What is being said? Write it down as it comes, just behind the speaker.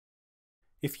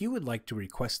If you would like to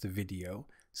request a video,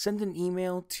 send an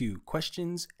email to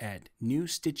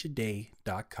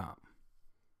questions@newstitchaday.com.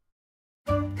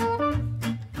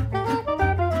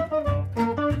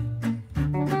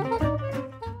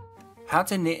 How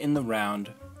to knit in the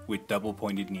round with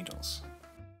double-pointed needles.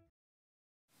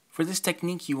 For this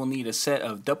technique, you will need a set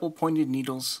of double-pointed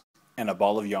needles and a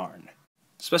ball of yarn.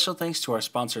 Special thanks to our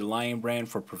sponsor Lion Brand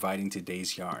for providing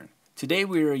today's yarn. Today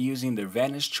we are using their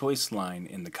Vantage Choice line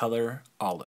in the color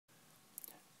olive.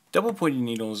 Double-pointed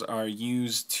needles are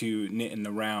used to knit in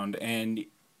the round, and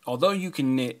although you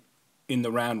can knit in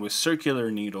the round with circular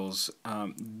needles,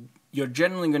 you're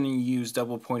generally going to use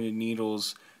double-pointed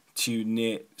needles to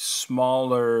knit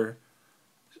smaller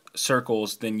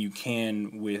circles than you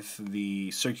can with the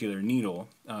circular needle,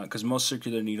 because most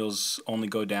circular needles only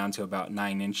go down to about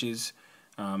 9 inches,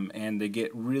 and they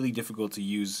get really difficult to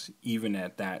use even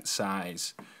at that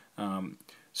size.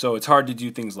 So it's hard to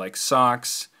do things like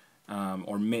socks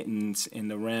or mittens in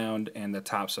the round and the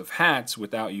tops of hats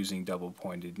without using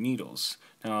double-pointed needles.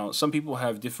 Now, some people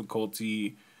have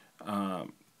difficulty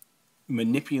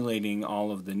manipulating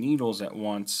all of the needles at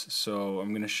once, so I'm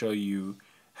going to show you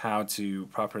how to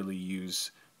properly use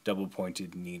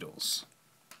double-pointed needles.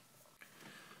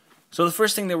 So the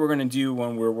first thing that we're going to do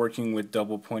when we're working with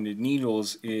double-pointed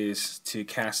needles is to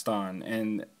cast on,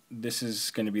 and this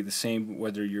is going to be the same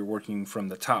whether you're working from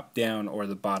the top down or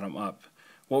the bottom up.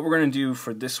 What we're going to do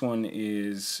for this one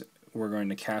is we're going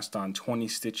to cast on 20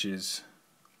 stitches,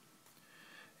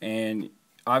 and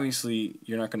obviously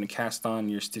you're not going to cast on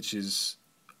your stitches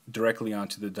directly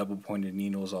onto the double-pointed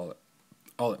needles all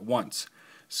at once.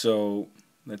 So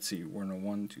let's see, we're in a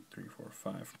 1, 2, 3, 4,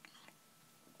 5.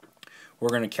 We're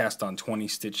going to cast on 20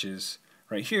 stitches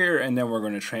right here, and then we're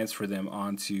going to transfer them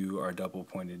onto our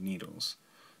double-pointed needles.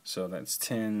 So that's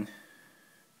 10,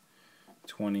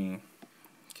 20,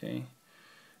 okay,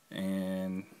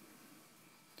 and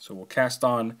so we'll cast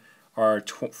on our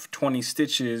 20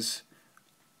 stitches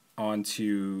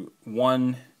onto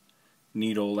one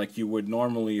needle like you would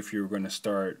normally if you were going to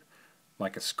start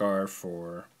like a scarf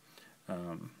or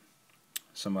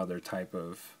some other type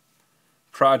of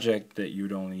project that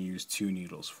you'd only use 2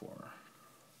 needles for.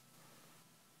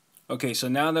 Okay, so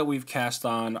now that we've cast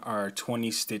on our 20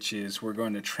 stitches, we're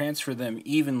going to transfer them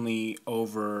evenly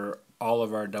over all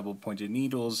of our double-pointed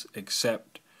needles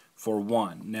except for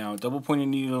one. Now, double-pointed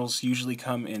needles usually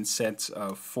come in sets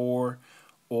of 4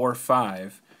 or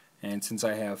 5, and since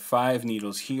I have 5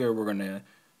 needles here, we're going to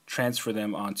transfer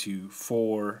them onto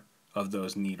 4 of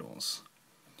those needles.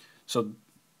 So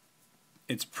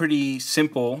it's pretty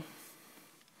simple.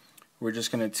 We're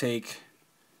just going to take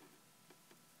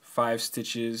 5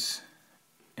 stitches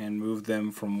and move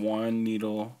them from one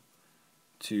needle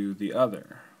to the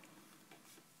other.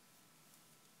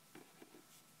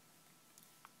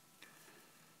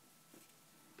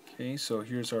 Okay, so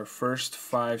here's our first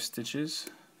 5 stitches.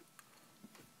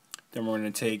 Then we're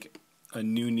going to take a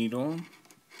new needle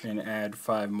and add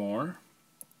 5 more.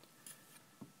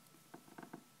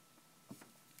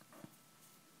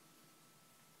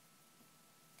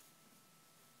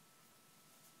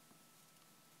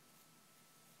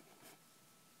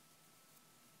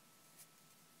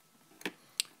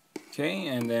 Okay,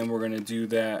 and then we're going to do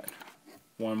that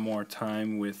one more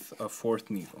time with a 4th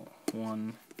needle.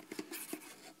 1,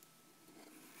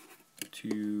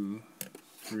 2,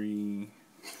 3,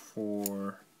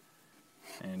 4,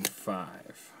 and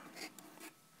 5.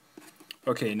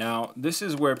 Okay, now this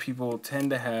is where people tend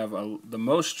to have the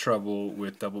most trouble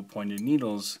with double-pointed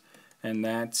needles, and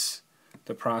that's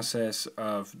the process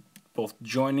of both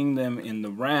joining them in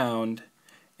the round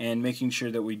and making sure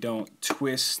that we don't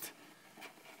twist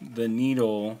the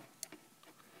needle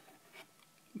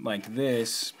like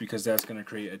this, because that's going to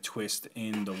create a twist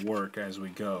in the work as we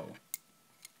go.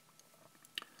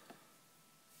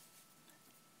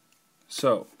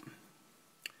 So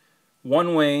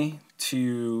one way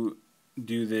to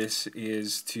do this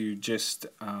is to just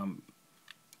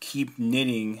keep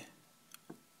knitting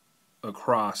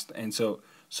across, and so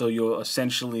you'll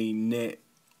essentially knit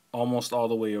almost all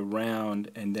the way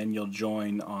around, and then you'll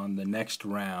join on the next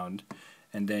round,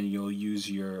 and then you'll use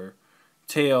your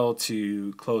tail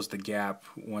to close the gap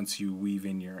once you weave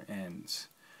in your ends.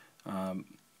 And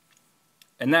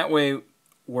that way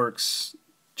works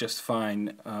just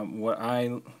fine. What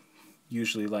I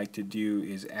usually like to do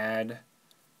is add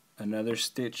another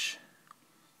stitch,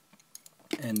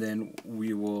 and then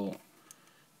we will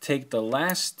take the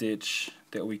last stitch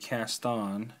that we cast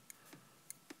on,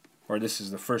 or this is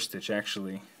the first stitch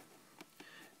actually,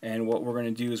 and what we're going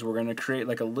to do is we're going to create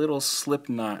like a little slip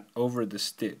knot over the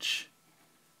stitch.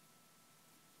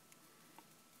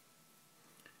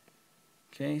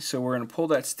 Okay, so we're going to pull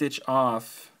that stitch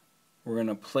off. We're going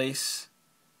to place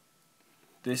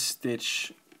this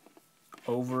stitch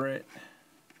over it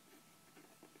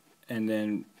and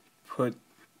then put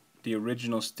the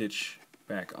original stitch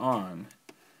back on,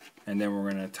 and then we're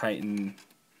going to tighten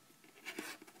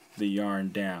the yarn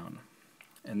down,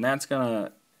 and that's going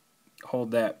to hold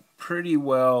that pretty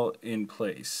well in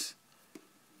place.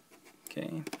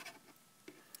 Okay,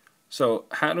 so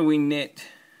how do we knit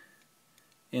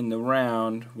in the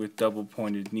round with double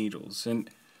pointed needles? And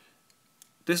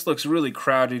this looks really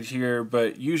crowded here,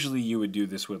 but usually you would do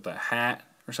this with a hat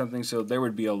or something, so there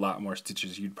would be a lot more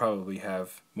stitches. You'd probably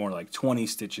have more like 20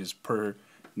 stitches per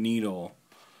needle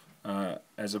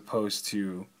as opposed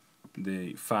to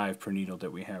the 5 per needle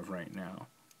that we have right now.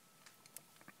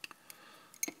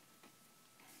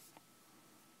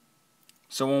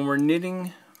 So when we're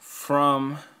knitting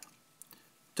from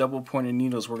double pointed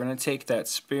needles, we're going to take that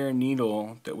spare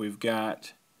needle that we've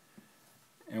got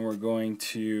and we're going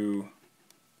to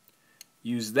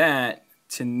use that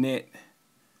to knit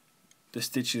the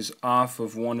stitches off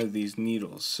of one of these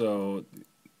needles. So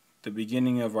the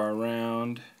beginning of our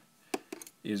round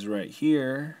is right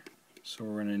here, so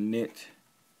we're going to knit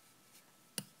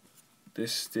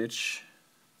this stitch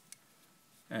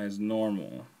as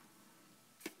normal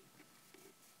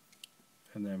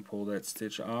and then pull that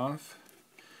stitch off.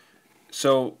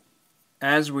 So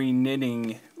as we're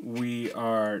knitting, we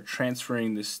are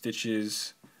transferring the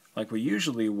stitches like we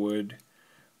usually would.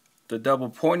 The double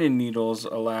pointed needles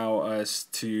allow us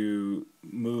to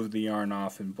move the yarn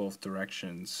off in both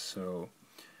directions. So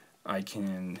I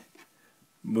can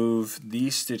move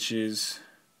these stitches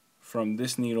from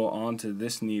this needle onto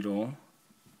this needle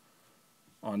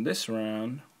on this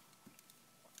round,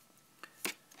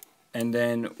 and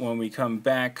then when we come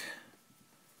back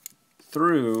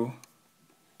through,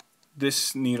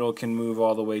 this needle can move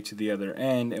all the way to the other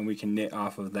end and we can knit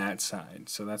off of that side.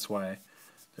 So that's why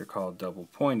they're called double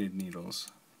pointed needles.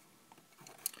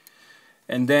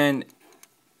 And then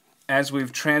as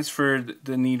we've transferred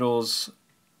the needles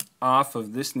off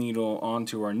of this needle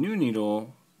onto our new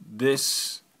needle,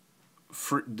 this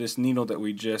needle that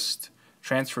we just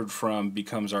transferred from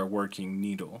becomes our working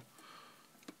needle.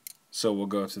 So we'll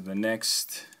go to the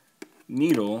next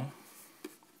needle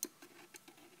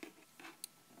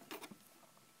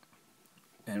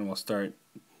and we'll start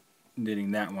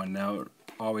knitting that one. Now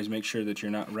always make sure that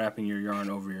you're not wrapping your yarn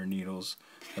over your needles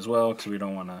as well, because we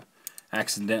don't want to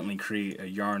accidentally create a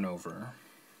yarn over.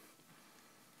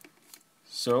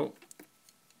 So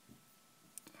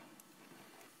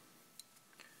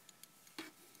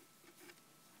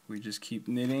we just keep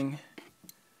knitting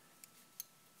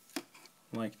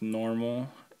like normal,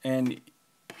 and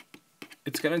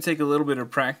it's going to take a little bit of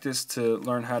practice to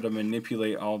learn how to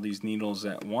manipulate all these needles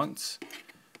at once.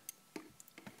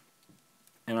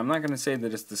 And I'm not going to say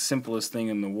that it's the simplest thing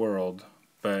in the world,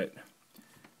 but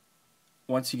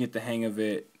once you get the hang of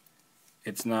it,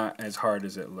 it's not as hard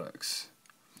as it looks.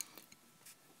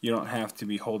 You don't have to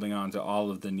be holding on to all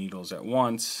of the needles at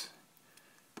once.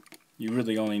 You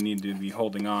really only need to be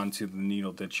holding on to the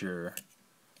needle that you're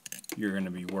going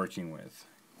to be working with.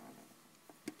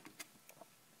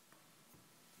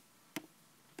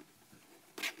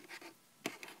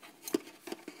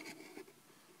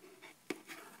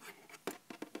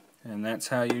 And that's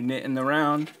how you knit in the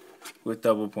round with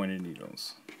double pointed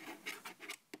needles.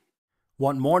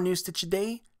 Want more New Stitch a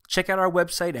Day? Check out our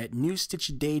website at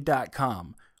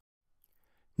newstitchaday.com.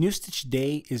 New Stitch a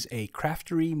Day is a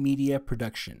Craftery Media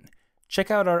production.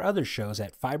 Check out our other shows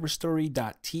at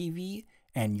fiberstory.tv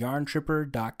and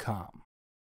yarntripper.com.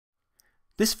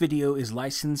 This video is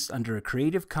licensed under a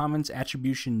Creative Commons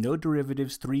Attribution No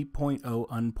Derivatives 3.0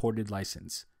 unported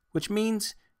license, which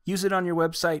means use it on your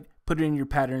website, put it in your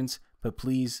patterns, but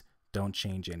please don't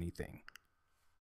change anything.